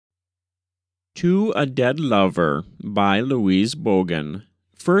To a Dead Lover by Louise Bogan,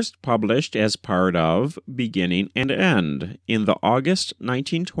 first published as part of Beginning and End in the August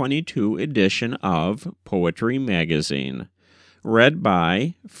 1922 edition of Poetry Magazine. Read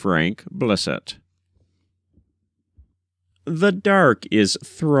by Frank Blissett. The dark is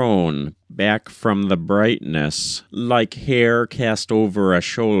thrown back from the brightness, like hair cast over a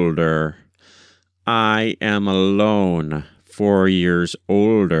shoulder. I am alone, 4 years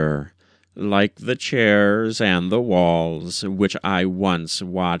older, like the chairs and the walls, which I once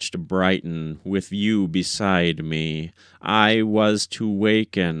watched brighten with you beside me. I was to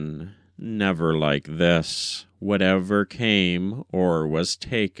waken, never like this, whatever came or was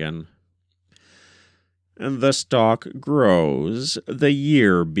taken. The stalk grows, the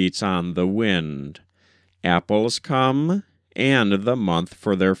year beats on the wind. Apples come, and the month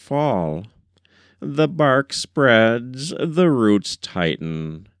for their fall. The bark spreads, the roots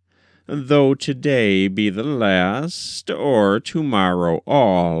tighten. Though today be the last, or tomorrow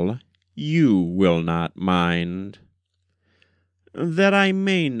all, you will not mind. That I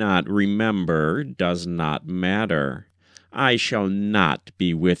may not remember does not matter. I shall not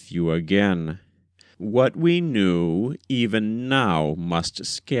be with you again. What we knew even now must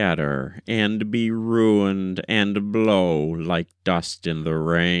scatter, and be ruined and blow like dust in the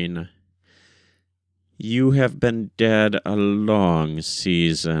rain. You have been dead a long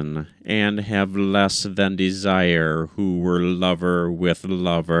season, and have less than desire who were lover with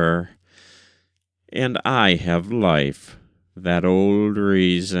lover. And I have life, that old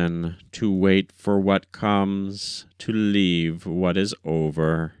reason, to wait for what comes, to leave what is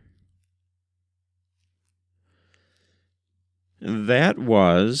over. That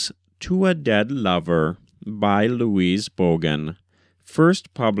was To a Dead Lover by Louise Bogan,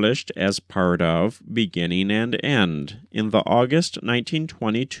 first published as part of Beginning and End in the August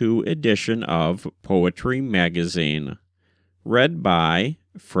 1922 edition of Poetry Magazine. Read by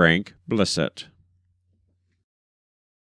Frank Blissett.